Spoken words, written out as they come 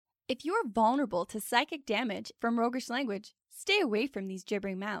If you're vulnerable to psychic damage from roguish language, stay away from these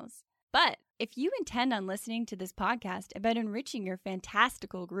gibbering mouths. But if you intend on listening to this podcast about enriching your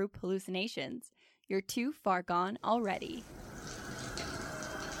fantastical group hallucinations, you're too far gone already.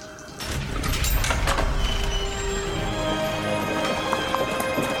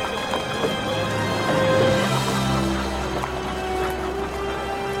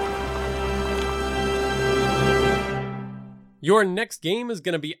 Your next game is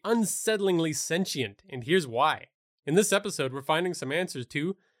going to be unsettlingly sentient, and here's why. In this episode, we're finding some answers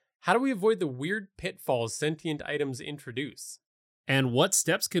to how do we avoid the weird pitfalls sentient items introduce? And what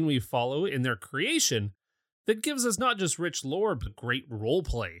steps can we follow in their creation that gives us not just rich lore, but great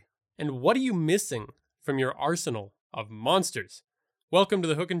roleplay? And what are you missing from your arsenal of monsters? Welcome to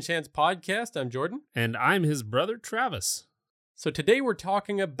the Hook and Chance podcast. I'm Jordan. And I'm his brother, Travis. So today we're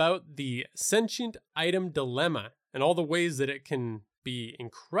talking about the sentient item dilemma and all the ways that it can be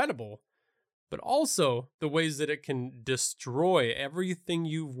incredible, but also the ways that it can destroy everything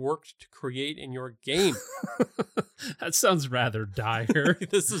you've worked to create in your game. That sounds rather dire.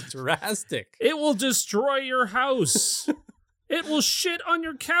 This is drastic. It will destroy your house. It will shit on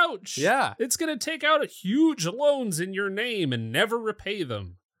your couch. Yeah. It's going to take out huge loans in your name and never repay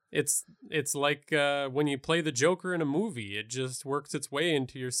them. It's like when you play the Joker in a movie. It just works its way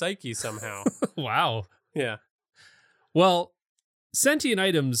into your psyche somehow. Wow. Yeah. Well, sentient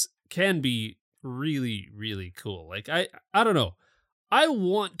items can be really, really cool. Like, I don't know. I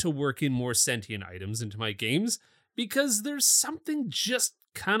want to work in more sentient items into my games because there's something just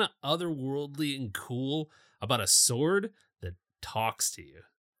kind of otherworldly and cool about a sword that talks to you.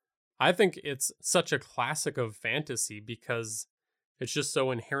 I think it's such a classic of fantasy because it's just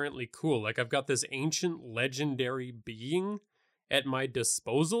so inherently cool. Like, I've got this ancient legendary being at my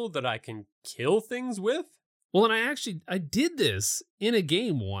disposal that I can kill things with. Well, and I did this in a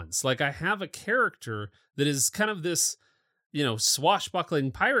game once. Like, I have a character that is kind of this,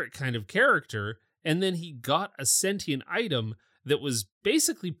 swashbuckling pirate kind of character, and then he got a sentient item that was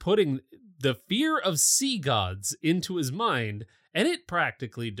basically putting the fear of sea gods into his mind, and it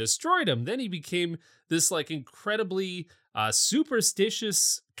practically destroyed him. Then he became this, incredibly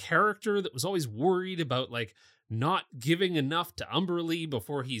superstitious character that was always worried about, not giving enough to Umberlee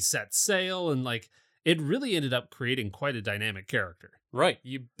before he set sail, and, it really ended up creating quite a dynamic character. Right.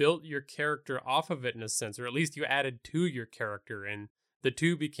 You built your character off of it in a sense, or at least you added to your character, and the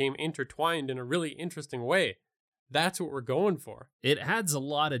two became intertwined in a really interesting way. That's what we're going for. It adds a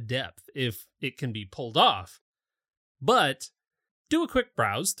lot of depth if it can be pulled off. But do a quick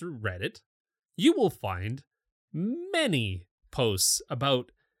browse through Reddit. You will find many posts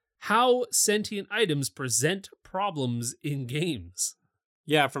about how sentient items present problems in games.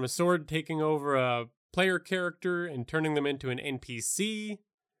 Yeah, from a sword taking over a player character and turning them into an NPC.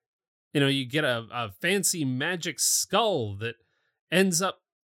 You get a fancy magic skull that ends up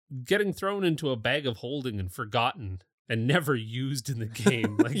getting thrown into a bag of holding and forgotten and never used in the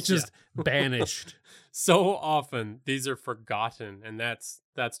game, just banished. So often these are forgotten, and that's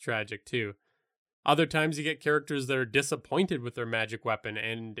tragic too. Other times you get characters that are disappointed with their magic weapon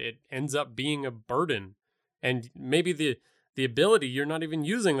and it ends up being a burden. And maybe the ability you're not even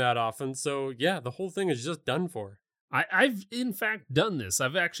using that often. So yeah, the whole thing is just done for. I've in fact done this.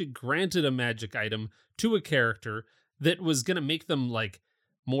 I've actually granted a magic item to a character that was going to make them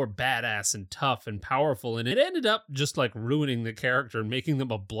more badass and tough and powerful. And it ended up just ruining the character and making them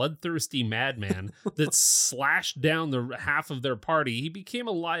a bloodthirsty madman that slashed down the half of their party. He became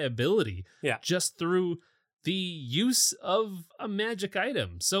a liability just through the use of a magic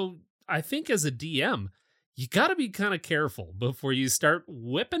item. So I think as a DM, you got to be kind of careful before you start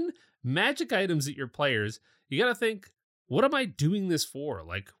whipping magic items at your players. You got to think, what am I doing this for?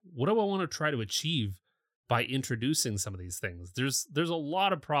 What do I want to try to achieve by introducing some of these things? There's a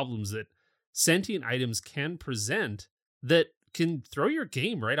lot of problems that sentient items can present that can throw your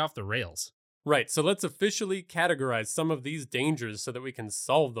game right off the rails. Right, so let's officially categorize some of these dangers so that we can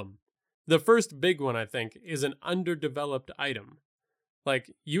solve them. The first big one, I think, is an underdeveloped item.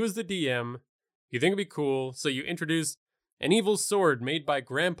 You as the DM, you think it'd be cool, so you introduce an evil sword made by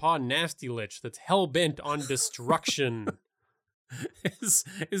Grandpa Nasty Lich that's hell-bent on destruction.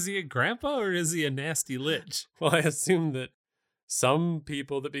 Is he a grandpa or is he a nasty lich? Well, I assume that some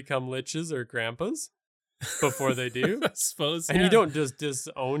people that become liches are grandpas before they do. I suppose, And you don't just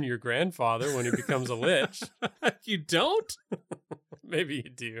disown your grandfather when he becomes a lich. You don't? Maybe you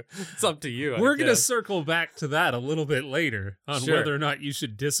do. It's up to you. We're going to circle back to that a little bit later on Sure. whether or not you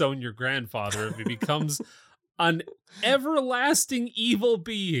should disown your grandfather if he becomes an everlasting evil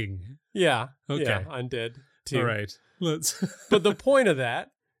being. Yeah. Okay. Yeah, undead too. All right. Let's. But the point of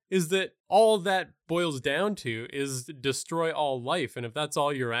that is that all that boils down to is destroy all life. And if that's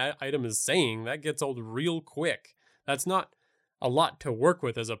all your item is saying, that gets old real quick. That's not a lot to work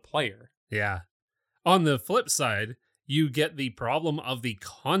with as a player. Yeah. On the flip side, you get the problem of the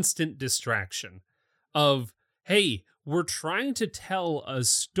constant distraction of, hey, we're trying to tell a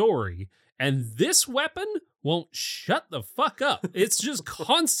story and this weapon won't shut the fuck up. It's just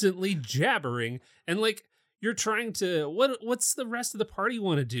constantly jabbering and like, you're trying to, what's the rest of the party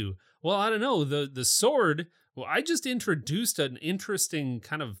want to do? Well, I don't know. The sword, well, I just introduced an interesting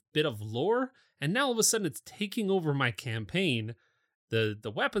kind of bit of lore, and now all of a sudden it's taking over my campaign.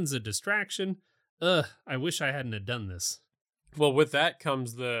 The weapon's a distraction. I wish I hadn't have done this. Well, with that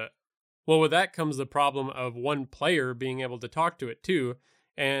comes the problem of one player being able to talk to it too,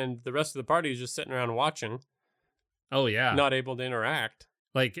 and the rest of the party is just sitting around watching. Oh, yeah. Not able to interact.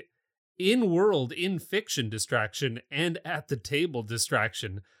 Like, in-world, in-fiction distraction and at the table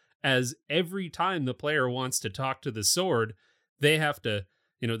distraction, as every time the player wants to talk to the sword, they have to,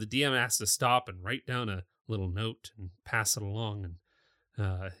 the DM has to stop and write down a little note and pass it along.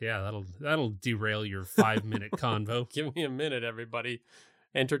 And that'll derail your 5-minute convo. Give me a minute, everybody.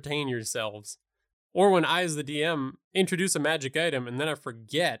 Entertain yourselves. Or when I, as the DM, introduce a magic item and then I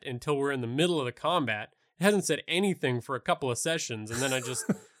forget until we're in the middle of the combat. It hasn't said anything for a couple of sessions, and then I just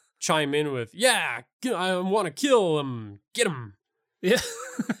chime in with, yeah, I want to kill him, get him. Yeah.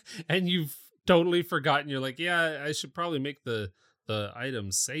 And you've totally forgotten. You're like, yeah, I should probably make the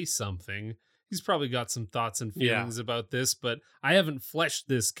item say something. He's probably got some thoughts and feelings about this, but I haven't fleshed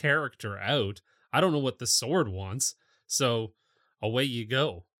this character out. I don't know what the sword wants. So away you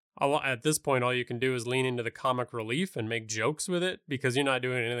go. At this point, all you can do is lean into the comic relief and make jokes with it because you're not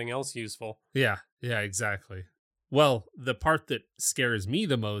doing anything else useful. Yeah, exactly. Well, the part that scares me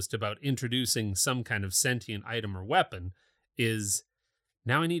the most about introducing some kind of sentient item or weapon is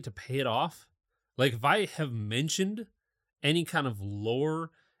now I need to pay it off. Like, if I have mentioned any kind of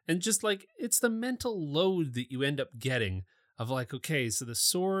lore, and just like, it's the mental load that you end up getting of like, okay, so the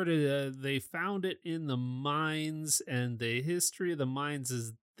sword, they found it in the mines, and the history of the mines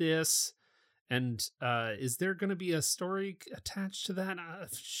is this. And is there going to be a story attached to that?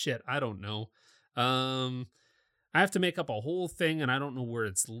 Shit, I don't know. I have to make up a whole thing, and I don't know where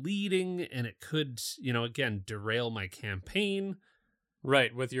it's leading, and it could, again, derail my campaign.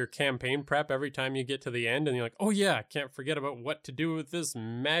 Right, with your campaign prep every time you get to the end, and you're like, oh yeah, can't forget about what to do with this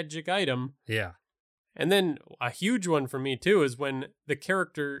magic item. Yeah. And then a huge one for me, too, is when the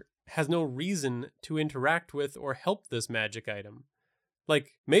character has no reason to interact with or help this magic item.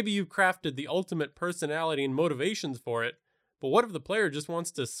 Like, maybe you've crafted the ultimate personality and motivations for it, but what if the player just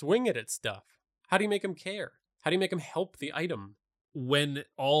wants to swing it at stuff? How do you make him care? How do you make him help the item? When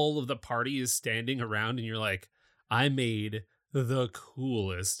all of the party is standing around and you're like, I made the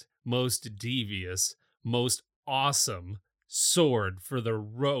coolest, most devious, most awesome sword for the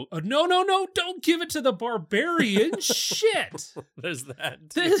rogue. No, don't give it to the barbarian. Shit. There's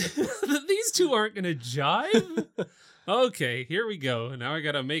that. These two aren't going to jive. Okay, here we go. Now I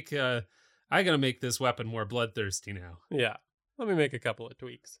got to make this weapon more bloodthirsty now. Yeah. Let me make a couple of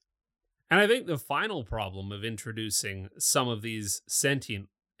tweaks. And I think the final problem of introducing some of these sentient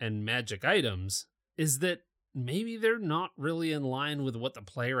and magic items is that maybe they're not really in line with what the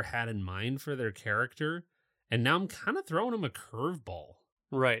player had in mind for their character, and now I'm kind of throwing them a curveball.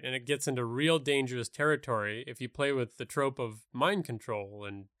 Right, and it gets into real dangerous territory if you play with the trope of mind control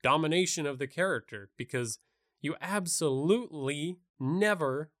and domination of the character, because you absolutely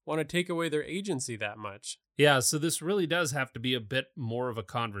never want to take away their agency that much. Yeah, so this really does have to be a bit more of a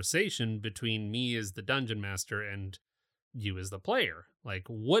conversation between me as the dungeon master and you as the player. Like,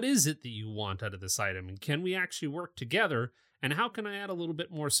 what is it that you want out of this item? And can we actually work together? And how can I add a little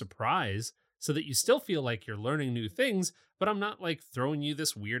bit more surprise so that you still feel like you're learning new things, but I'm not like throwing you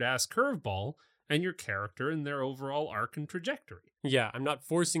this weird ass curveball and your character and their overall arc and trajectory. Yeah, I'm not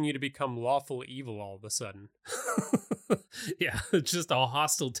forcing you to become lawful evil all of a sudden. Yeah, just a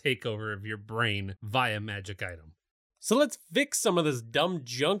hostile takeover of your brain via magic item. So let's fix some of this dumb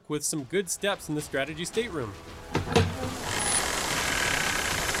junk with some good steps in the strategy stateroom.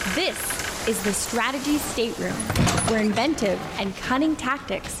 This is the strategy stateroom, where inventive and cunning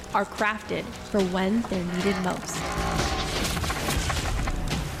tactics are crafted for when they're needed most.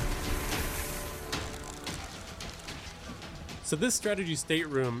 So this strategy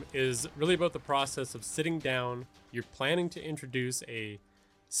stateroom is really about the process of sitting down. You're planning to introduce a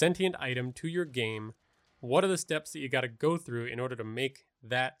sentient item to your game. What are the steps that you got to go through in order to make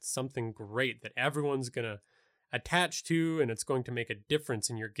that something great that everyone's going to attach to and it's going to make a difference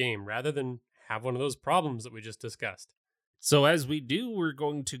in your game rather than have one of those problems that we just discussed? So as we do, we're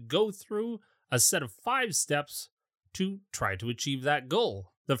going to go through a set of 5 steps to try to achieve that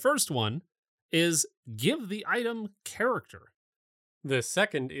goal. The first one is give the item character. The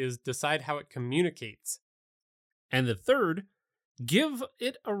second is decide how it communicates. And the third, give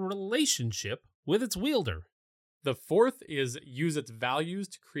it a relationship with its wielder. The fourth is use its values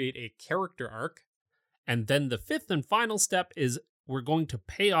to create a character arc. And then the fifth and final step is we're going to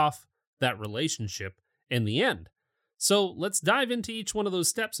pay off that relationship in the end. So let's dive into each one of those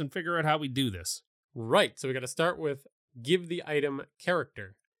steps and figure out how we do this. Right, so we got to start with give the item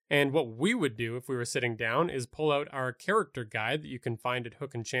character. And what we would do if we were sitting down is pull out our character guide that you can find at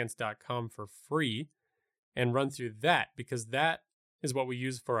hookandchance.com for free and run through that, because that is what we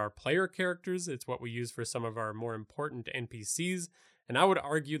use for our player characters. It's what we use for some of our more important NPCs. And I would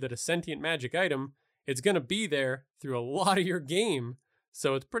argue that a sentient magic item, it's going to be there through a lot of your game,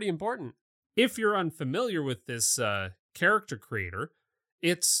 so it's pretty important. If you're unfamiliar with this character creator,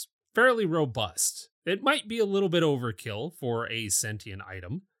 it's fairly robust. It might be a little bit overkill for a sentient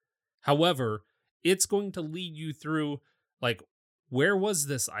item. However, it's going to lead you through, like, where was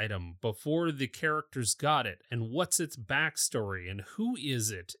this item before the characters got it, and what's its backstory, and who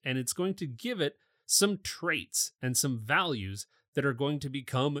is it? And it's going to give it some traits and some values that are going to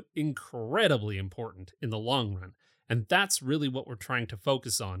become incredibly important in the long run. And that's really what we're trying to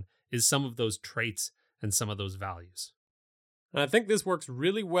focus on, is some of those traits and some of those values. And I think this works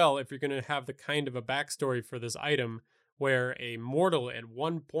really well if you're going to have the kind of a backstory for this item where a mortal at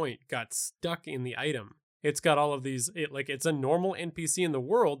one point got stuck in the item. It's got all of these, it's a normal NPC in the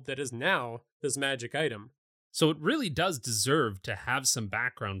world that is now this magic item. So it really does deserve to have some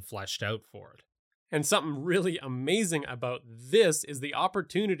background fleshed out for it. And something really amazing about this is the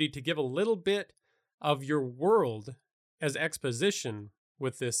opportunity to give a little bit of your world as exposition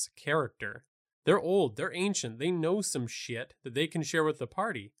with this character. They're old, they're ancient, they know some shit that they can share with the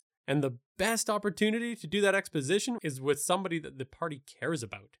party. And the best opportunity to do that exposition is with somebody that the party cares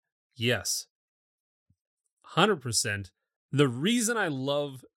about. Yes. 100%. The reason I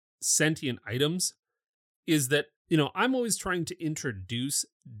love sentient items is that, I'm always trying to introduce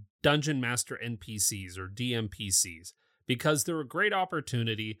Dungeon Master NPCs or DMPCs because they're a great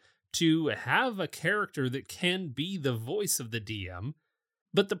opportunity to have a character that can be the voice of the DM.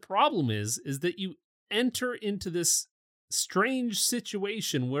 But the problem is that you enter into this strange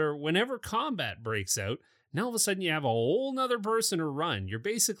situation where whenever combat breaks out, now all of a sudden you have a whole nother person to run. You're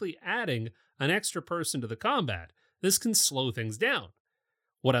basically adding an extra person to the combat. This can slow things down.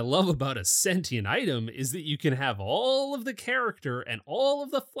 What I love about a sentient item is that you can have all of the character and all of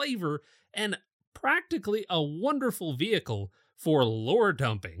the flavor and practically a wonderful vehicle for lore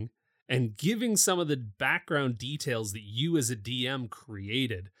dumping and giving some of the background details that you as a DM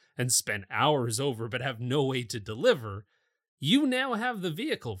created and spent hours over but have no way to deliver. You now have the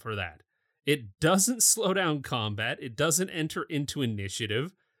vehicle for that. It doesn't slow down combat, it doesn't enter into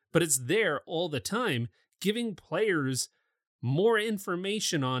initiative, but it's there all the time, giving players more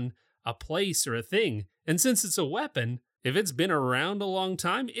information on a place or a thing. And since it's a weapon, if it's been around a long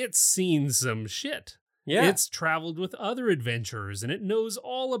time, it's seen some shit. Yeah. It's traveled with other adventurers, and it knows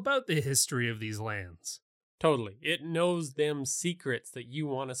all about the history of these lands. Totally. It knows them secrets that you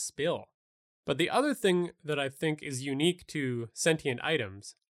want to spill. But the other thing that I think is unique to sentient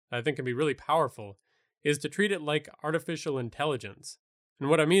items, that I think can be really powerful, is to treat it like artificial intelligence. And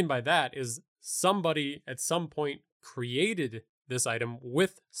what I mean by that is somebody at some point created this item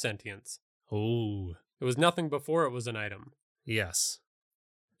with sentience. Oh. It was nothing before it was an item. Yes.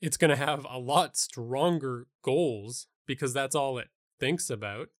 It's going to have a lot stronger goals because that's all it thinks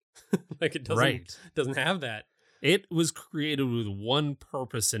about. Like it doesn't have that. It was created with one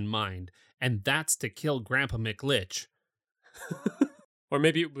purpose in mind, and that's to kill Grandpa McLitch. Or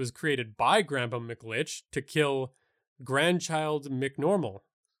maybe it was created by Grandpa McLitch to kill Grandchild McNormal.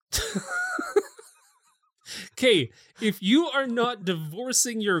 Okay, if you are not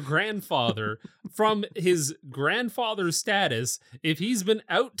divorcing your grandfather from his grandfather status, if he's been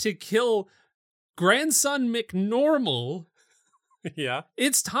out to kill grandson McNormal, yeah,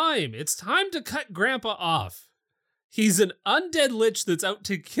 it's time. It's time to cut Grandpa off. He's an undead lich that's out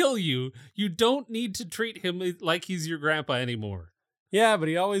to kill you. You don't need to treat him like he's your grandpa anymore. Yeah, but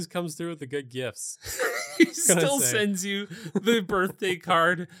he always comes through with the good gifts. He still sends you the birthday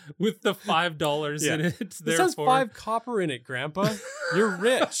card with the $5 in it. This has 5 copper in it, Grandpa. You're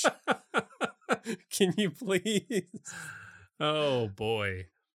rich. Can you please? Oh, boy.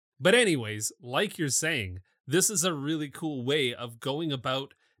 But anyways, like you're saying, this is a really cool way of going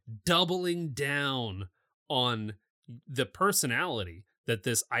about doubling down on the personality that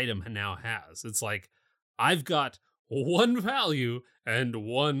this item now has. It's like, I've got one value and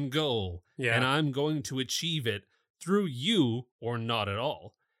one goal. Yeah. And I'm going to achieve it through you or not at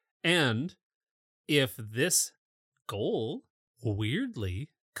all. And if this goal weirdly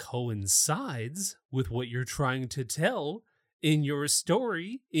coincides with what you're trying to tell in your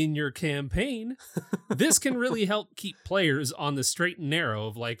story, in your campaign, this can really help keep players on the straight and narrow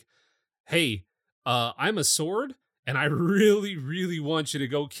of like, hey, I'm a sword, and I really, really want you to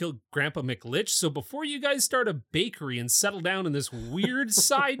go kill Grandpa McLitch. So before you guys start a bakery and settle down in this weird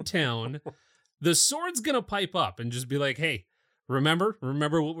side town, the sword's gonna pipe up and just be like, hey, remember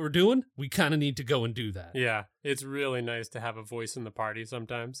what we're doing? We kind of need to go and do that. Yeah, it's really nice to have a voice in the party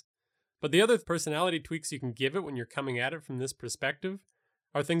sometimes. But the other personality tweaks you can give it when you're coming at it from this perspective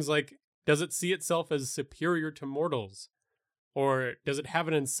are things like, does it see itself as superior to mortals? Or does it have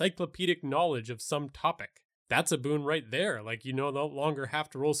an encyclopedic knowledge of some topic? That's a boon right there. Like, you no longer have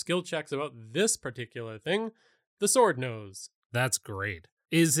to roll skill checks about this particular thing. The sword knows. That's great.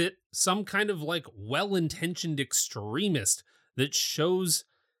 Is it some kind of like well-intentioned extremist that shows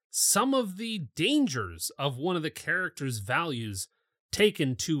some of the dangers of one of the character's values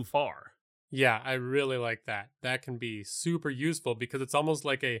taken too far? Yeah, I really like that. That can be super useful because it's almost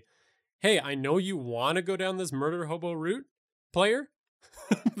like a, hey, I know you want to go down this murder hobo route, player.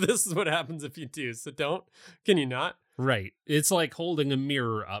 This is what happens if you do, so don't. Can you not? Right. It's like holding a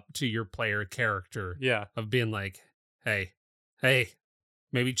mirror up to your player character. Yeah. Of being like, hey,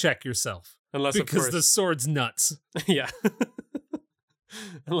 maybe check yourself. Unless, because of course, the sword's nuts. Yeah.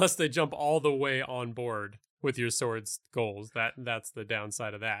 Unless they jump all the way on board with your sword's goals. That's the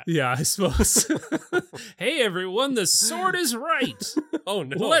downside of that. Yeah, I suppose. Hey, everyone, the sword is right. Oh,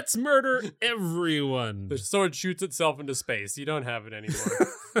 no. Let's murder everyone. The sword shoots itself into space. You don't have it anymore.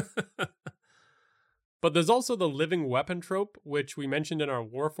 But there's also the living weapon trope, which we mentioned in our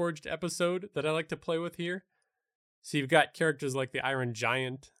Warforged episode that I like to play with here. So you've got characters like the Iron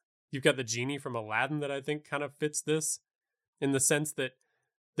Giant. You've got the genie from Aladdin that I think kind of fits this in the sense that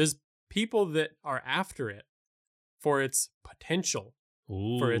there's people that are after it for its potential,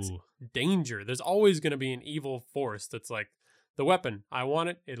 for its danger. There's always going to be an evil force that's like, the weapon, I want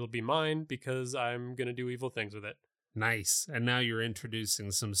it, it'll be mine because I'm going to do evil things with it. Nice. And now you're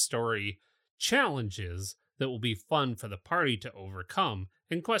introducing some story challenges that will be fun for the party to overcome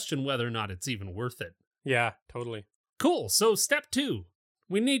and question whether or not it's even worth it. Yeah, totally. Cool. So step 2,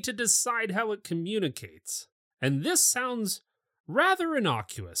 we need to decide how it communicates. And this sounds rather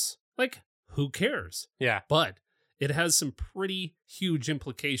innocuous. Like, who cares? Yeah. But it has some pretty huge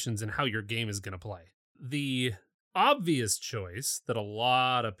implications in how your game is going to play. The obvious choice that a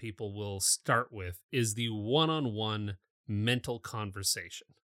lot of people will start with is the one-on-one mental conversation.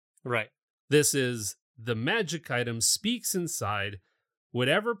 Right. This is the magic item speaks inside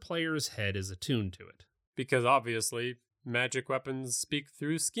whatever player's head is attuned to it. Because obviously, magic weapons speak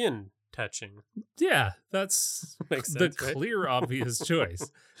through skin touching. Yeah, that's Makes the sense, right? clear, obvious choice.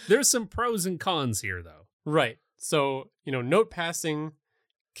 There's some pros and cons here, though. Right. So, note passing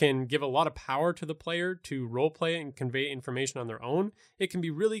can give a lot of power to the player to roleplay and convey information on their own. It can be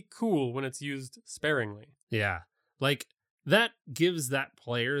really cool when it's used sparingly. Yeah, like that gives that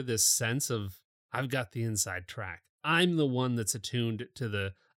player this sense of, I've got the inside track. I'm the one that's attuned to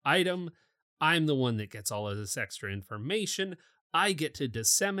the item. I'm the one that gets all of this extra information. I get to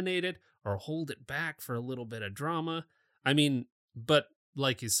disseminate it or hold it back for a little bit of drama. I mean, but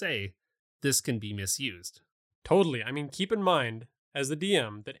like you say, this can be misused. Totally. I mean, keep in mind, as the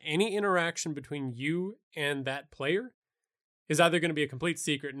DM, that any interaction between you and that player is either going to be a complete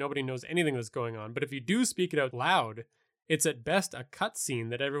secret, nobody knows anything that's going on, but if you do speak it out loud, it's at best a cutscene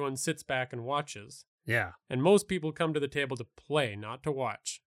that everyone sits back and watches. Yeah. And most people come to the table to play, not to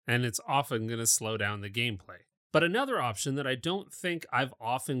watch. And it's often going to slow down the gameplay. But another option that I don't think I've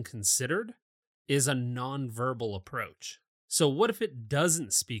often considered is a nonverbal approach. So what if it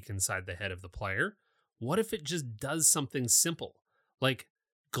doesn't speak inside the head of the player? What if it just does something simple, like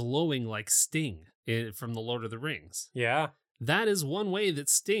glowing like Sting from The Lord of the Rings? Yeah. That is one way that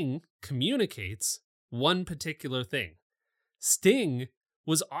Sting communicates one particular thing. Sting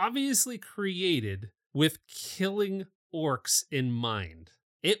was obviously created with killing orcs in mind.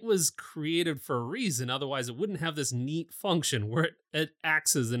 It was created for a reason, otherwise it wouldn't have this neat function where it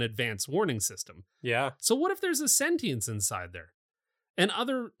acts as an advanced warning system. Yeah. So what if there's a sentience inside there? And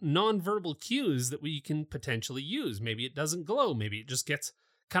other nonverbal cues that we can potentially use. Maybe it doesn't glow, maybe it just gets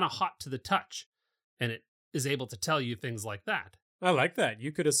kind of hot to the touch, and it is able to tell you things like that. I like that.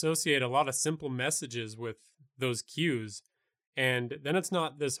 You could associate a lot of simple messages with those cues, and then it's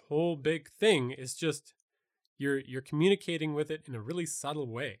not this whole big thing. It's just you're communicating with it in a really subtle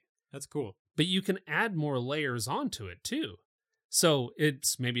way. That's cool. but you can add more layers onto it too. So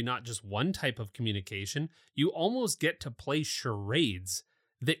it's maybe not just one type of communication. You almost get to play charades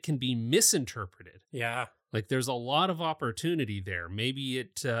that can be misinterpreted. Yeah. Like there's a lot of opportunity there. Maybe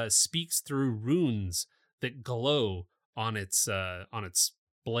it speaks through runes that glow on its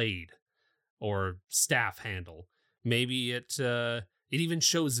blade or staff handle. Maybe it even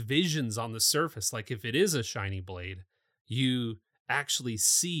shows visions on the surface. Like if it is a shiny blade, you actually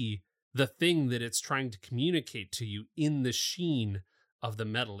see the thing that it's trying to communicate to you in the sheen of the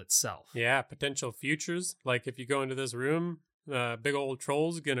metal itself. Yeah, potential futures. Like if you go into this room, big old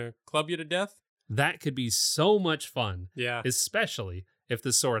troll's gonna club you to death. That could be so much fun. Yeah. Especially if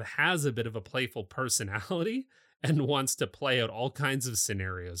the sword has a bit of a playful personality and wants to play out all kinds of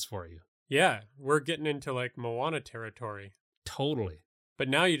scenarios for you. Yeah, we're getting into like Moana territory. Totally. But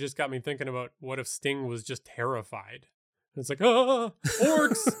now you just got me thinking about what if Sting was just terrified? It's like, ah,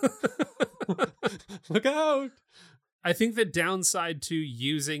 orcs! Look out! I think the downside to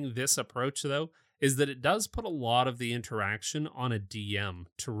using this approach, though, is that it does put a lot of the interaction on a DM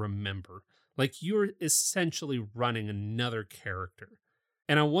to remember. Like you're essentially running another character.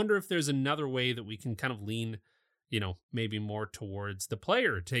 And I wonder if there's another way that we can kind of lean, maybe more towards the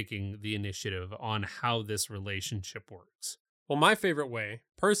player taking the initiative on how this relationship works. Well, my favorite way,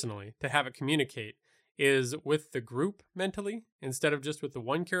 personally, to have it communicate is with the group mentally instead of just with the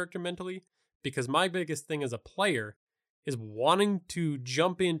one character mentally, because my biggest thing as a player is wanting to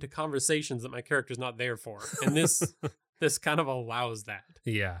jump into conversations that my character's not there for. And this kind of allows that.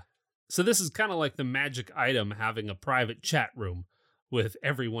 Yeah. So this is kind of like the magic item having a private chat room with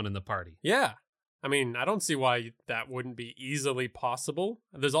everyone in the party. Yeah. I mean, I don't see why that wouldn't be easily possible.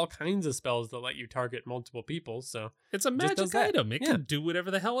 There's all kinds of spells that let you target multiple people, so it's a magic item. It can do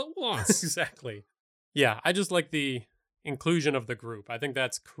whatever the hell it wants. Exactly. Yeah, I just like the inclusion of the group. I think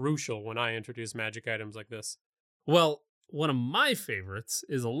that's crucial when I introduce magic items like this. Well, one of my favorites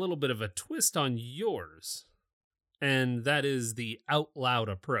is a little bit of a twist on yours, and that is the out loud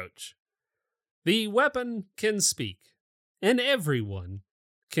approach. The weapon can speak, and everyone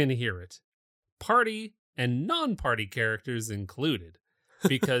can hear it. Party and non-party characters included,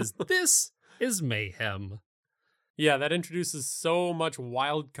 because this is mayhem. Yeah, that introduces so much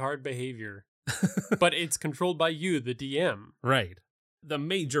wild card behavior. But it's controlled by you, the DM. Right. The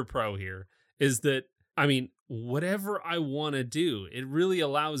major pro here is that, whatever I want to do, it really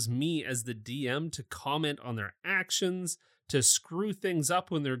allows me as the DM to comment on their actions, to screw things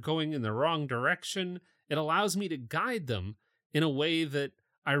up when they're going in the wrong direction. It allows me to guide them in a way that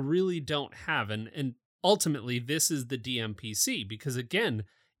I really don't have. And ultimately, this is the DMPC, because again,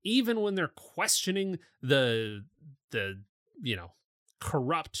 even when they're questioning the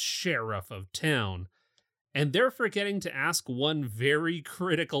corrupt sheriff of town, and they're forgetting to ask one very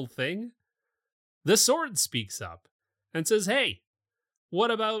critical thing, the sword speaks up and says, hey,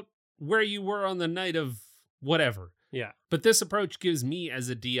 what about where you were on the night of whatever? Yeah. But this approach gives me as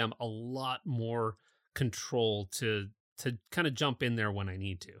a DM a lot more control to kind of jump in there when I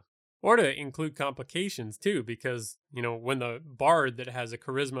need to. Or to include complications too, because, when the bard that has a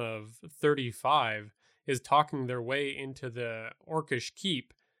charisma of 35 is talking their way into the orcish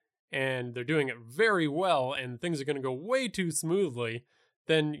keep, and they're doing it very well, and things are going to go way too smoothly,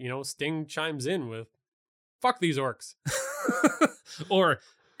 then, Sting chimes in with, fuck these orcs. Or,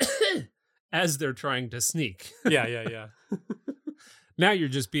 as they're trying to sneak. Yeah. Now you're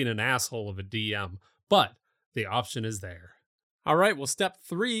just being an asshole of a DM, but the option is there. All right, well, step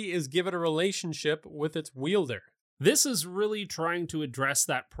 3 is give it a relationship with its wielder. This is really trying to address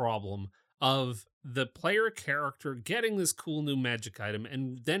that problem of the player character getting this cool new magic item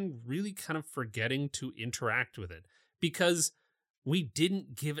and then really kind of forgetting to interact with it because we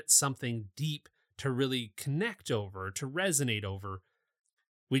didn't give it something deep to really connect over, to resonate over.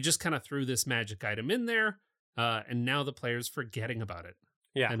 We just kind of threw this magic item in there, and now the player's forgetting about it.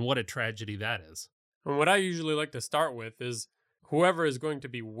 Yeah. And what a tragedy that is. And what I usually like to start with is whoever is going to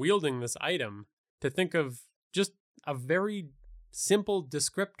be wielding this item to think of just a very simple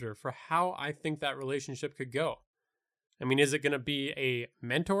descriptor for how I think that relationship could go. I mean, is it going to be a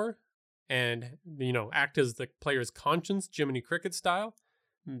mentor and, act as the player's conscience, Jiminy Cricket style?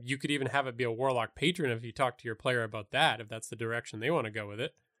 You could even have it be a warlock patron if you talk to your player about that, if that's the direction they want to go with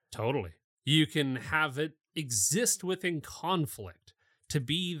it. Totally. You can have it exist within conflict to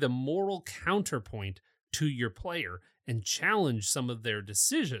be the moral counterpoint to your player and challenge some of their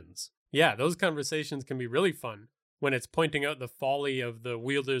decisions. Yeah, those conversations can be really fun when it's pointing out the folly of the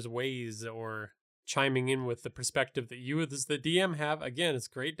wielder's ways or chiming in with the perspective that you as the DM have. Again, it's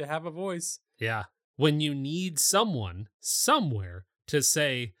great to have a voice. Yeah. When you need someone somewhere to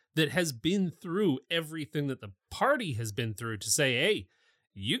say, that has been through everything that the party has been through to say, hey,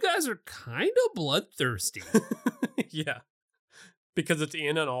 you guys are kind of bloodthirsty. Yeah. Because it's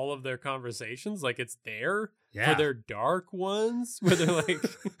in on all of their conversations. Like, it's there Yeah. for their dark ones where they're like...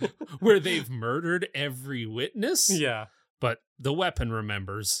 Where they've murdered every witness. Yeah. But the weapon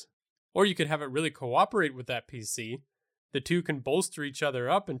remembers. Or you could have it really cooperate with that PC. The two can bolster each other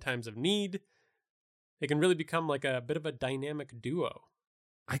up in times of need. It can really become like a bit of a dynamic duo.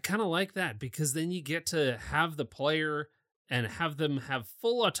 I kind of like that because then you get to have the player and have them have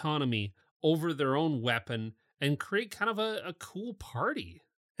full autonomy over their own weapon and create kind of a cool party.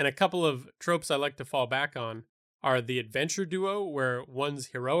 And a couple of tropes I like to fall back on are the adventure duo, where one's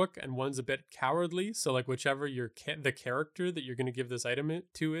heroic and one's a bit cowardly. So like whichever the character that you're going to give this item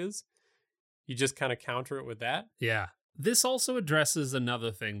to is, you just kind of counter it with that. Yeah. This also addresses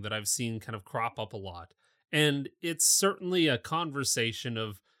another thing that I've seen kind of crop up a lot. And it's certainly a conversation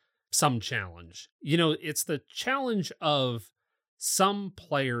of some challenge. You know, it's the challenge of some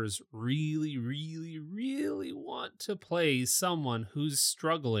players really, really, really want to play someone who's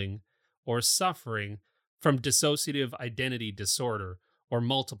struggling or suffering from dissociative identity disorder or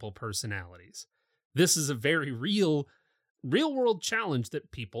multiple personalities. This is a very real world challenge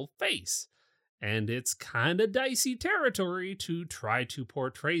that people face. And it's kind of dicey territory to try to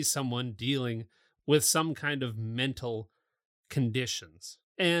portray someone dealing with some kind of mental conditions.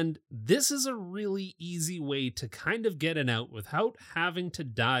 And this is a really easy way to kind of get an out without having to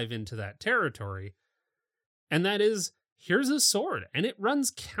dive into that territory. And that is, here's a sword, and it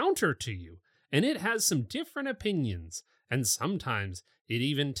runs counter to you, and it has some different opinions, and sometimes it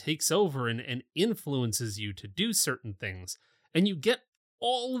even takes over and influences you to do certain things, and you get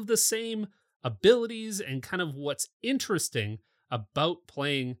all of the same abilities and kind of what's interesting about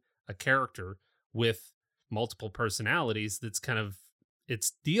playing a character with multiple personalities that's kind of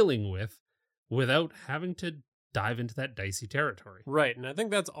it's dealing with without having to dive into that dicey territory. Right. And I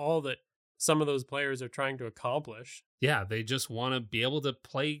think that's all that some of those players are trying to accomplish. Yeah, they just want to be able to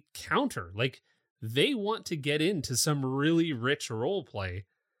play counter. Like, they want to get into some really rich role play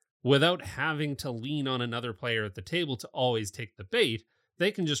without having to lean on another player at the table to always take the bait.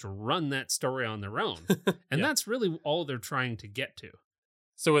 They can just run that story on their own. And that's really all they're trying to get to.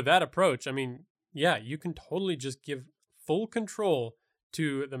 So with that approach, I mean, yeah, you can totally just give full control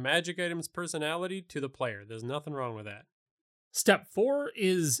to the magic item's personality to the player. There's nothing wrong with that. Step 4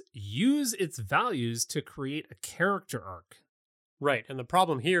 is use its values to create a character arc. Right. And the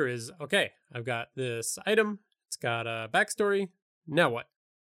problem here is, okay, I've got this item. It's got a backstory. Now what?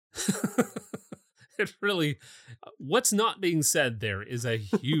 It really, what's not being said there is a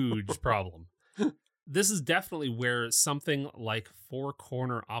huge problem. This is definitely where something like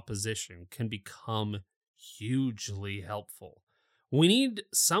four-corner opposition can become hugely helpful. We need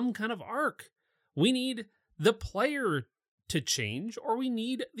some kind of arc. We need the player to change, or we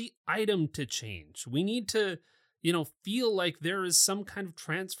need the item to change. We need to, feel like there is some kind of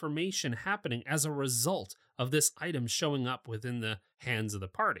transformation happening as a result of this item showing up within the hands of the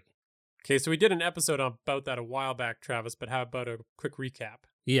party. Okay, so we did an episode about that a while back, Travis, but how about a quick recap?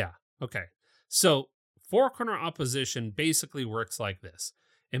 Yeah, okay. So, four-corner opposition basically works like this.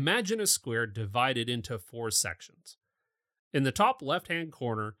 Imagine a square divided into 4 sections. In the top left-hand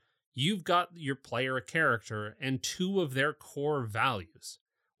corner, you've got your player character and 2 of their core values,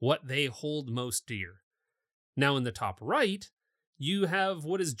 what they hold most dear. Now in the top right, you have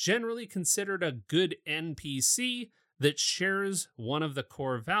what is generally considered a good NPC that shares one of the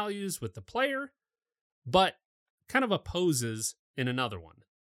core values with the player, but kind of opposes in another one.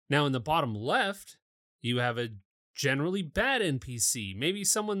 Now in the bottom left, you have a generally bad NPC, maybe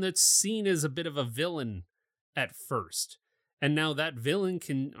someone that's seen as a bit of a villain at first. And now that villain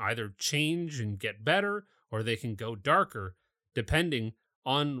can either change and get better, or they can go darker, depending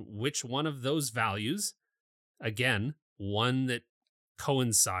on which one of those values, again, one that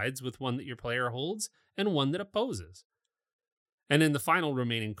coincides with one that your player holds, and one that opposes. And in the final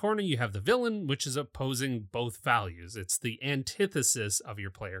remaining corner, you have the villain, which is opposing both values. It's the antithesis of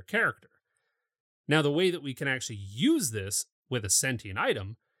your player character. Now, the way that we can actually use this with a sentient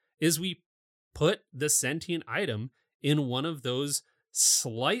item is we put the sentient item in one of those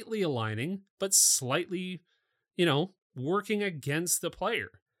slightly aligning, but slightly, working against the player.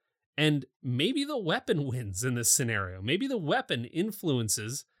 And maybe the weapon wins in this scenario. Maybe the weapon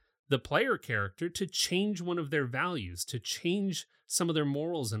influences the player character to change one of their values, to change some of their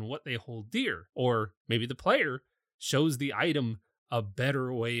morals and what they hold dear. Or maybe the player shows the item a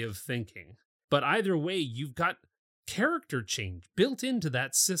better way of thinking. But either way, you've got character change built into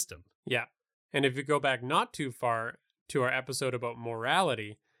that system. Yeah. And if you go back not too far to our episode about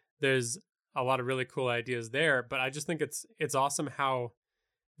morality, there's a lot of really cool ideas there, but I just think it's awesome how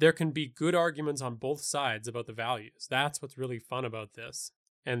there can be good arguments on both sides about the values. That's what's really fun about this.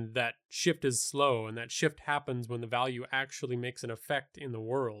 And that shift is slow, and that shift happens when the value actually makes an effect in the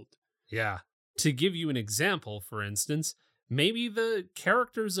world. Yeah. To give you an example, for instance, maybe the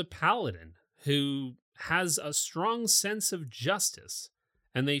character's a paladin who has a strong sense of justice,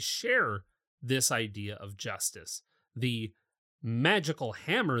 and they share this idea of justice. The magical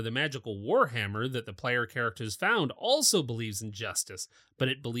hammer, the magical warhammer that the player characters found, also believes in justice, but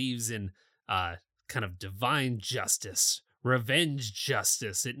it believes in kind of divine justice, revenge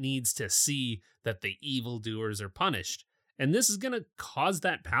justice. It needs to see that the evildoers are punished. And this is going to cause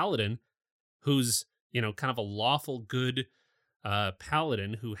that paladin, who's, kind of a lawful good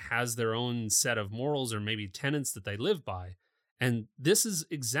paladin who has their own set of morals or maybe tenets that they live by. And this is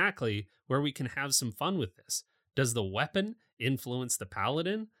exactly where we can have some fun with this. Does the weapon influence the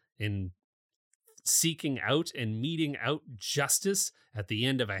paladin in seeking out and meting out justice at the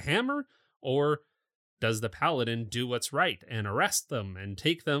end of a hammer? Or does the paladin do what's right and arrest them and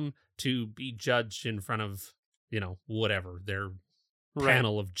take them to be judged in front of, whatever, their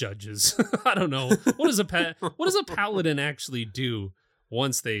panel of judges? I don't know. What does a paladin actually do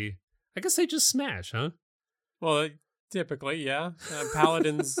once I guess they just smash, huh? Well, typically, yeah.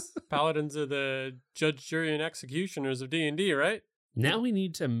 Paladins are the judge, jury, and executioners of D&D, right? Now we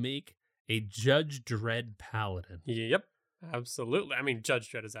need to make a Judge Dredd paladin. Yep, absolutely. I mean,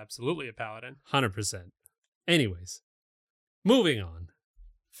 Judge Dredd is absolutely a paladin. 100%. Anyways, moving on.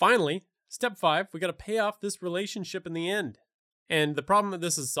 Finally, step 5, we got to pay off this relationship in the end. And the problem that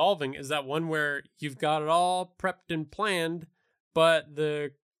this is solving is that one where you've got it all prepped and planned, but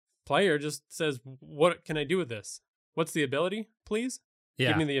the player just says, what can I do with this? What's the ability, please? Yeah.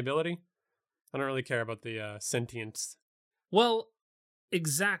 Give me the ability. I don't really care about the sentience. Well,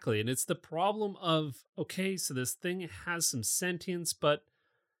 exactly. And it's the problem of, okay, so this thing has some sentience, but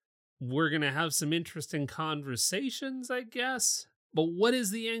we're going to have some interesting conversations, I guess. But what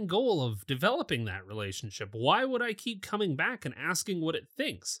is the end goal of developing that relationship? Why would I keep coming back and asking what it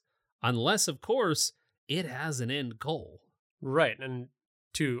thinks? Unless, of course, it has an end goal. Right. And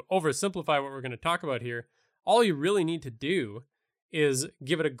to oversimplify what we're going to talk about here, all you really need to do is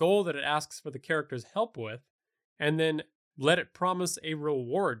give it a goal that it asks for the character's help with, and then let it promise a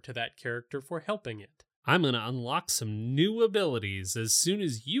reward to that character for helping it. I'm going to unlock some new abilities as soon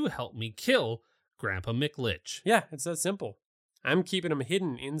as you help me kill Grandpa McLitch. Yeah, it's that simple. I'm keeping them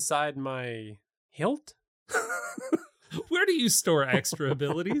hidden inside my hilt. Where do you store extra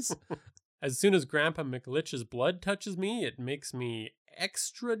abilities? As soon as Grandpa McLitch's blood touches me, it makes me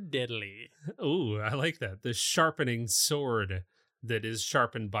extra deadly. Ooh, I like that. The sharpening sword that is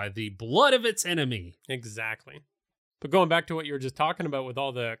sharpened by the blood of its enemy. Exactly. But going back to what you were just talking about with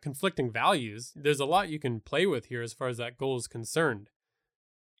all the conflicting values, there's a lot you can play with here as far as that goal is concerned.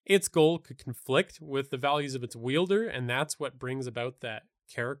 Its goal could conflict with the values of its wielder, and that's what brings about that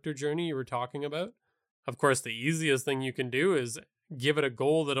character journey you were talking about. Of course, the easiest thing you can do is give it a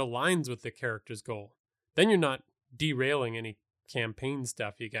goal that aligns with the character's goal. Then you're not derailing any campaign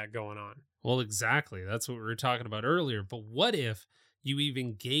stuff you got going on. Well, exactly. That's what we were talking about earlier. But what if you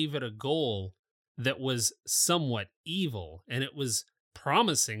even gave it a goal that was somewhat evil, and it was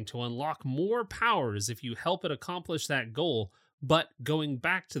promising to unlock more powers if you help it accomplish that goal? But going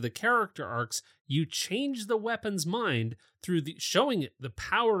back to the character arcs, you change the weapon's mind through showing it the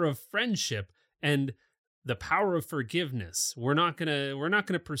power of friendship and the power of forgiveness. We're not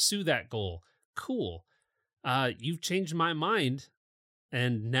gonna pursue that goal. Cool. You've changed my mind,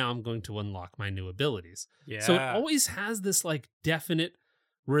 and now I'm going to unlock my new abilities. Yeah. So it always has this definite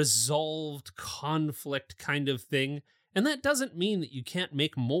resolved conflict kind of thing, and that doesn't mean that you can't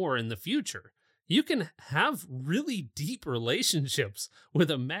make more in the future. You can have really deep relationships with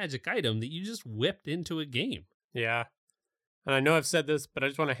a magic item that you just whipped into a game. Yeah. And I know I've said this, but I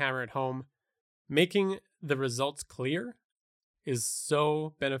just want to hammer it home. Making the results clear is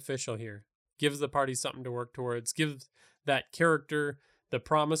so beneficial here. Gives the party something to work towards, gives that character the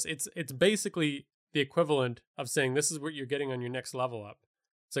promise. It's basically the equivalent of saying this is what you're getting on your next level up.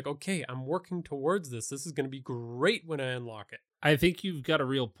 It's like, okay, I'm working towards this. This is going to be great when I unlock it. I think you've got a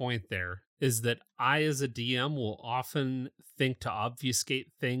real point there, is that I, as a DM, will often think to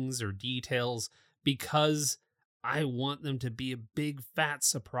obfuscate things or details because I want them to be a big fat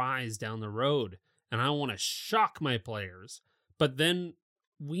surprise down the road, and I want to shock my players. But then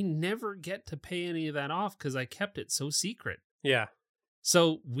we never get to pay any of that off because I kept it so secret. Yeah.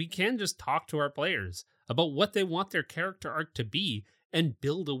 So we can just talk to our players about what they want their character arc to be and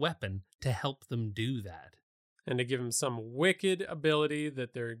build a weapon to help them do that. and to give them some wicked ability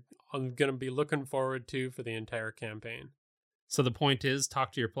that they're going to be looking forward to for the entire campaign. So the point is,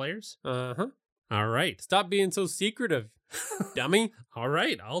 talk to your players? Uh-huh. All right. Stop being so secretive, dummy. All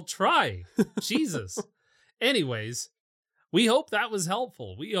right, I'll try. Jesus. Anyways, we hope that was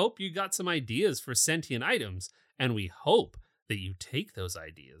helpful. We hope you got some ideas for sentient items, and we hope that you take those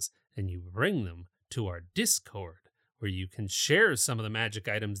ideas and you bring them to our Discord, where you can share some of the magic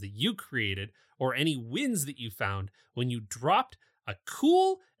items that you created or any wins that you found when you dropped a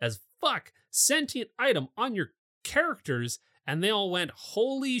cool as fuck sentient item on your characters and they all went,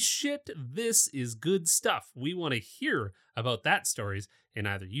 holy shit, this is good stuff. We want to hear about that stories in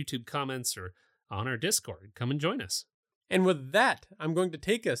either YouTube comments or on our Discord. Come and join us. And with that, I'm going to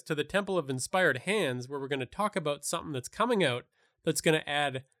take us to the Temple of Inspired Hands, where we're going to talk about something that's coming out that's going to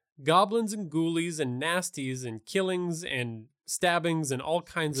add goblins and ghoulies and nasties and killings and stabbings and all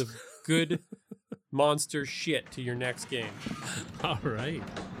kinds of good monster shit to your next game. All right.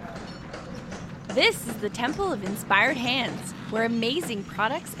 This is the Temple of Inspired Hands, where amazing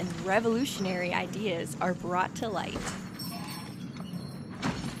products and revolutionary ideas are brought to light.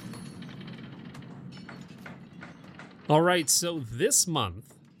 All right, so this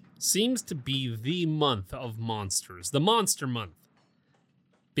month seems to be the month of monsters, the monster month.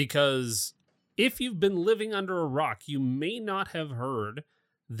 Because if you've been living under a rock, you may not have heard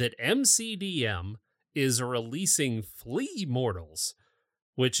that MCDM is releasing Flea Mortals,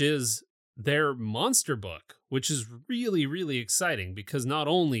 which is their monster book, which is really, really exciting because not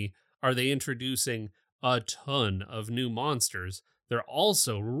only are they introducing a ton of new monsters, they're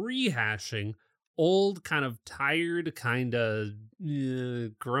also rehashing old, kind of tired, kind of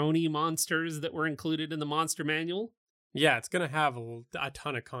groany monsters that were included in the monster manual. Yeah, it's going to have a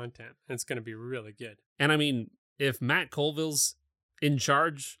ton of content, and it's going to be really good. And I mean, if Matt Colville's in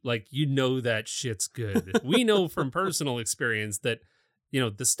charge, like, you know that shit's good. We know from personal experience that, you know,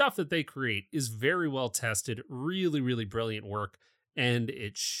 the stuff that they create is very well tested, really, really brilliant work, and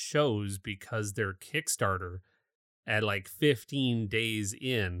it shows because their Kickstarter at like 15 days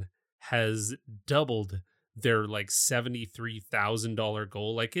in has doubled their like $73,000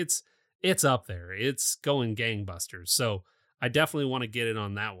 goal. Like it's up there. It's going gangbusters. So I definitely want to get in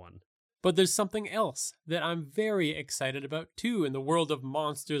on that one. But there's something else that I'm very excited about too in the world of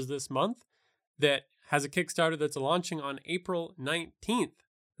monsters this month that has a Kickstarter that's launching on April 19th.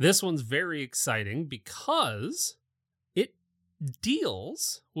 This one's very exciting because it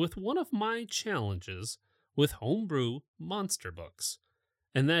deals with one of my challenges with homebrew monster books.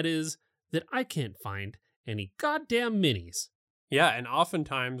 And that is that I can't find any goddamn minis. Yeah, and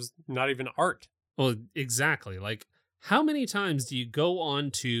oftentimes not even art. Well, exactly. Like, how many times do you go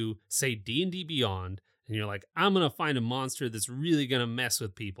on to, say, D&D Beyond, and you're like, I'm going to find a monster that's really going to mess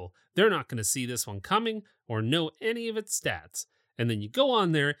with people. They're not going to see this one coming or know any of its stats. And then you go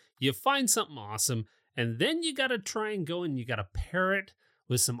on there, you find something awesome, and then you got to try and go and you got to pair it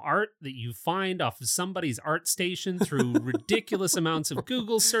with some art that you find off of somebody's art station through ridiculous amounts of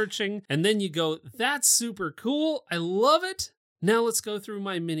Google searching. And then you go, that's super cool. I love it. Now let's go through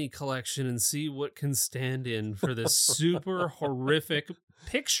my mini collection and see what can stand in for this super horrific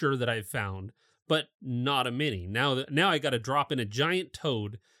picture that I found, but not a mini. Now I got to drop in a giant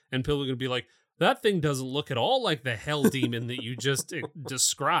toad, and people are going to be like, that thing doesn't look at all like the hell demon that you just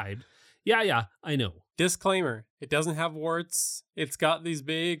described. Yeah, I know. Disclaimer, it doesn't have warts. It's got these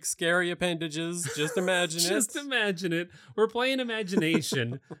big, scary appendages. Just imagine it. Just imagine it. We're playing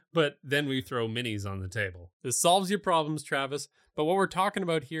imagination, but then we throw minis on the table. This solves your problems, Travis. But what we're talking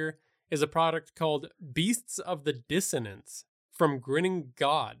about here is a product called Beasts of the Dissonance from Grinning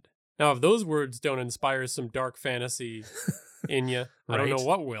God. Now, if those words don't inspire some dark fantasy in you, I don't know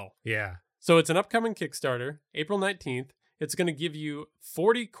what will. Yeah. So it's an upcoming Kickstarter, April 19th. It's going to give you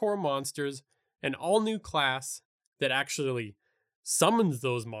 40 core monsters, an all-new class that actually summons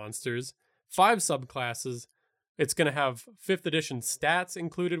those monsters, 5 subclasses. It's going to have 5th edition stats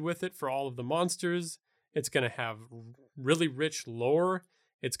included with it for all of the monsters. It's going to have really rich lore.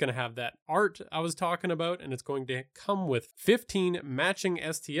 It's going to have that art I was talking about, and it's going to come with 15 matching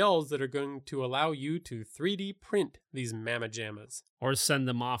STLs that are going to allow you to 3D print these mamma jammas. Or send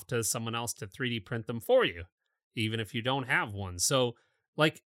them off to someone else to 3D print them for you, even if you don't have one. So,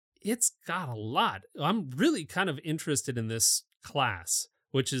 like, it's got a lot. I'm really kind of interested in this class,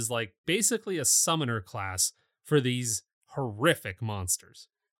 which is like basically a summoner class for these horrific monsters.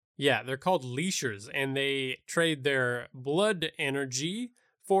 Yeah, they're called leashers, and they trade their blood energy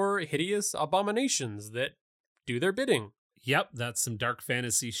for hideous abominations that do their bidding. Yep, that's some dark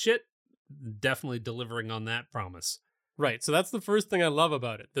fantasy shit. Definitely delivering on that promise. Right, so that's the first thing I love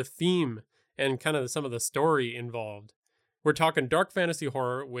about it. The theme and kind of some of the story involved. We're talking dark fantasy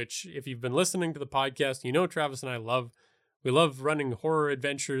horror, which if you've been listening to the podcast, you know Travis and I love. We love running horror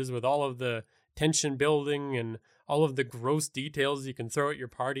adventures with all of the tension building and all of the gross details you can throw at your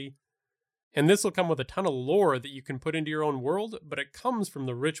party. And this will come with a ton of lore that you can put into your own world, but it comes from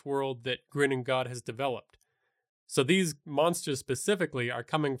the rich world that Grinning God has developed. So these monsters specifically are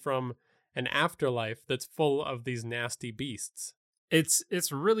coming from an afterlife that's full of these nasty beasts.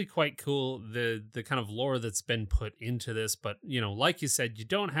 It's really quite cool, the kind of lore that's been put into this, but like you said, you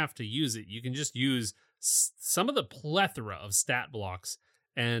don't have to use it. You can just use some of the plethora of stat blocks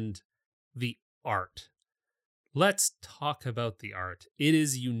and the art. Let's talk about the art. It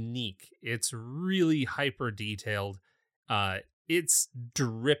is unique. It's really hyper detailed. It's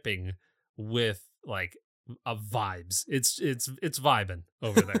dripping with like vibes. It's vibing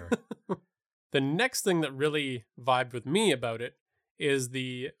over there. The next thing that really vibed with me about it is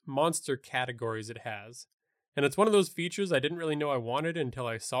the monster categories it has. And it's one of those features I didn't really know I wanted until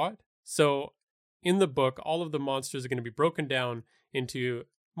I saw it. So in the book, all of the monsters are going to be broken down into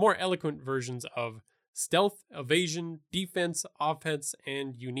more eloquent versions of stealth, evasion, defense, offense,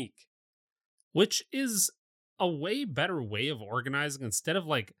 and unique. Which is a way better way of organizing instead of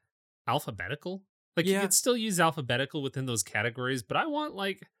like alphabetical. Like you could still use alphabetical within those categories, but I want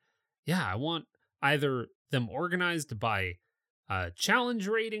I want either them organized by challenge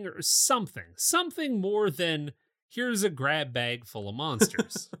rating or something more than here's a grab bag full of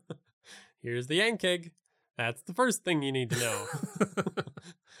monsters. Here's the yank egg. That's the first thing you need to know.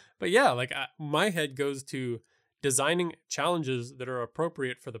 But yeah, my head goes to designing challenges that are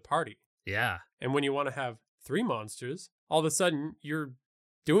appropriate for the party. Yeah. And when you want to have 3 monsters, all of a sudden you're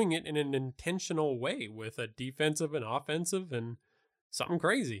doing it in an intentional way with a defensive and offensive and something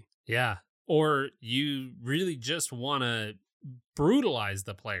crazy. Yeah. Or you really just want to brutalize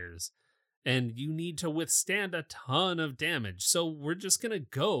the players and you need to withstand a ton of damage. So we're just going to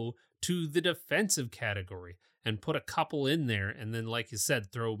go to the defensive category and put a couple in there. And then, like you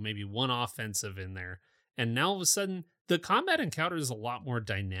said, throw maybe one offensive in there. And now all of a sudden, the combat encounter is a lot more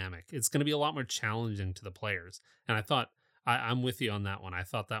dynamic. It's going to be a lot more challenging to the players. And I thought, I'm with you on that one. I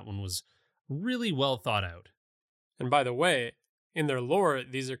thought that one was really well thought out. And by the way, in their lore,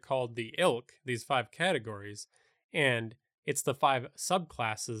 these are called the Ilk, these 5 categories. And it's the 5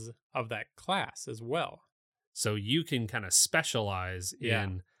 subclasses of that class as well. So you can kind of specialize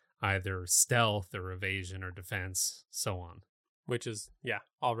in either stealth or evasion or defense, so on. Which is,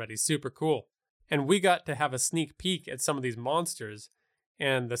 already super cool. And we got to have a sneak peek at some of these monsters.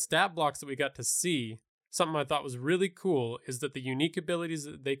 And the stat blocks that we got to see, something I thought was really cool is that the unique abilities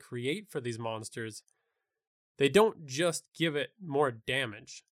that they create for these monsters, they don't just give it more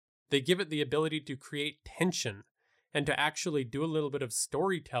damage. They give it the ability to create tension and to actually do a little bit of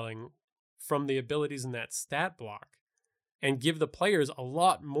storytelling from the abilities in that stat block and give the players a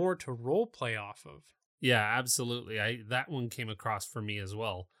lot more to role play off of. Yeah, absolutely. That one came across for me as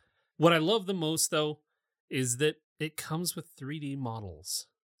well. What I love the most, though, is that it comes with 3D models.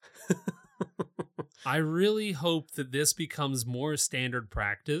 I really hope that this becomes more standard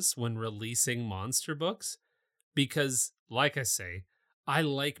practice when releasing monster books, because, like I say, I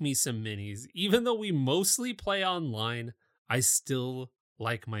like me some minis. Even though we mostly play online, I still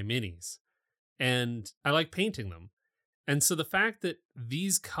like my minis. And I like painting them. And so the fact that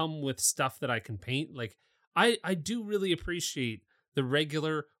these come with stuff that I can paint, I do really appreciate the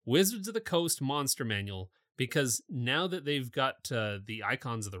regular Wizards of the Coast monster manual, because now that they've got the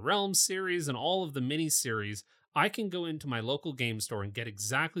Icons of the Realm series and all of the mini series, I can go into my local game store and get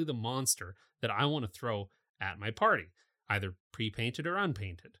exactly the monster that I want to throw at my party, either pre-painted or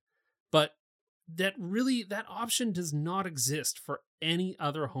unpainted. But that option does not exist for any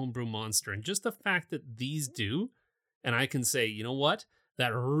other homebrew monster. And just the fact that these do, and I can say, you know what?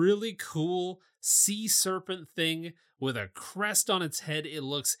 That really cool sea serpent thing with a crest on its head, it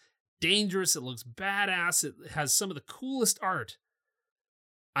looks dangerous, it looks badass, it has some of the coolest art.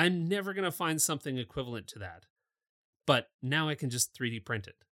 I'm never going to find something equivalent to that. But now I can just 3D print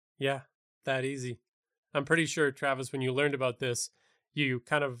it. Yeah, that easy. I'm pretty sure, Travis, when you learned about this, you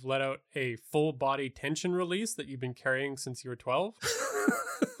kind of let out a full body tension release that you've been carrying since you were 12.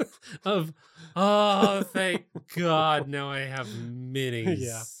 Thank God, now I have minis.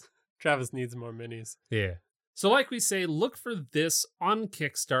 Yeah, Travis needs more minis. Yeah. So like we say, look for this on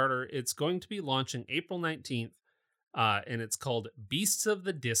Kickstarter. It's going to be launching April 19th, and it's called Beasts of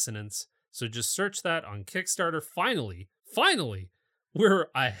the Dissonance. So just search that on Kickstarter. Finally, we're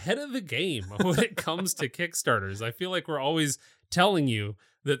ahead of the game when it comes to Kickstarters. I feel like we're always telling you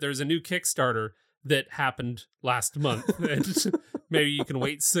that there's a new Kickstarter that happened last month. And maybe you can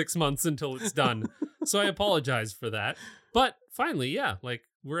wait 6 months until it's done. So I apologize for that. But finally, yeah, like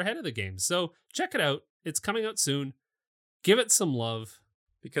we're ahead of the game. So check it out. It's coming out soon. Give it some love.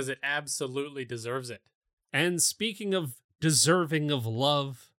 Because it absolutely deserves it. And speaking of deserving of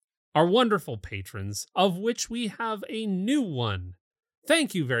love, our wonderful patrons, of which we have a new one.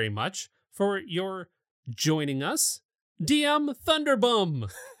 Thank you very much for your joining us, DM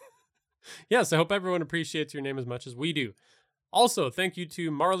Thunderbum. Yes, I hope everyone appreciates your name as much as we do. Also, thank you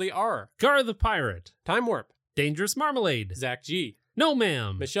to Marley R, Gar the Pirate, Time Warp, Dangerous Marmalade, Zach G, No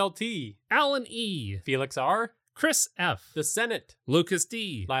Ma'am, Michelle T, Alan E, Felix R, Chris F, The Senate, Lucas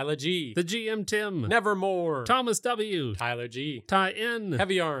D, Lila G, The GM Tim, Nevermore, Thomas W, Tyler G, Ty N,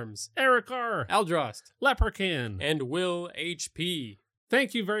 Heavy Arms, Eric R, Aldrost, Leprechaun, and Will HP.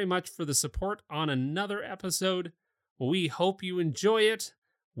 Thank you very much for the support on another episode. We hope you enjoy it.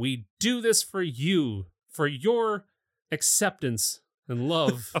 We do this for you, for your acceptance and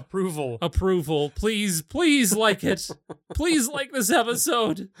love. Approval. Please like it. Please like this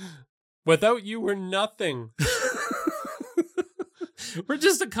episode. Without you, we're nothing. We're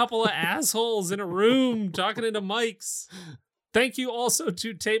just a couple of assholes in a room talking into mics. Thank you also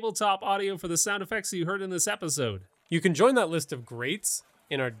to Tabletop Audio for the sound effects you heard in this episode. You can join that list of greats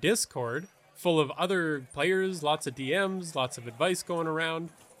in our Discord, full of other players, lots of DMs, lots of advice going around.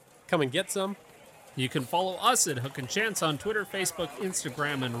 Come and get some. You can follow us at Hook and Chance on Twitter, Facebook,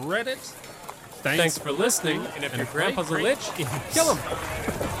 Instagram, and Reddit. Thanks for listening, and if your grandpa's a lich, kill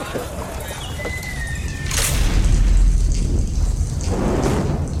him.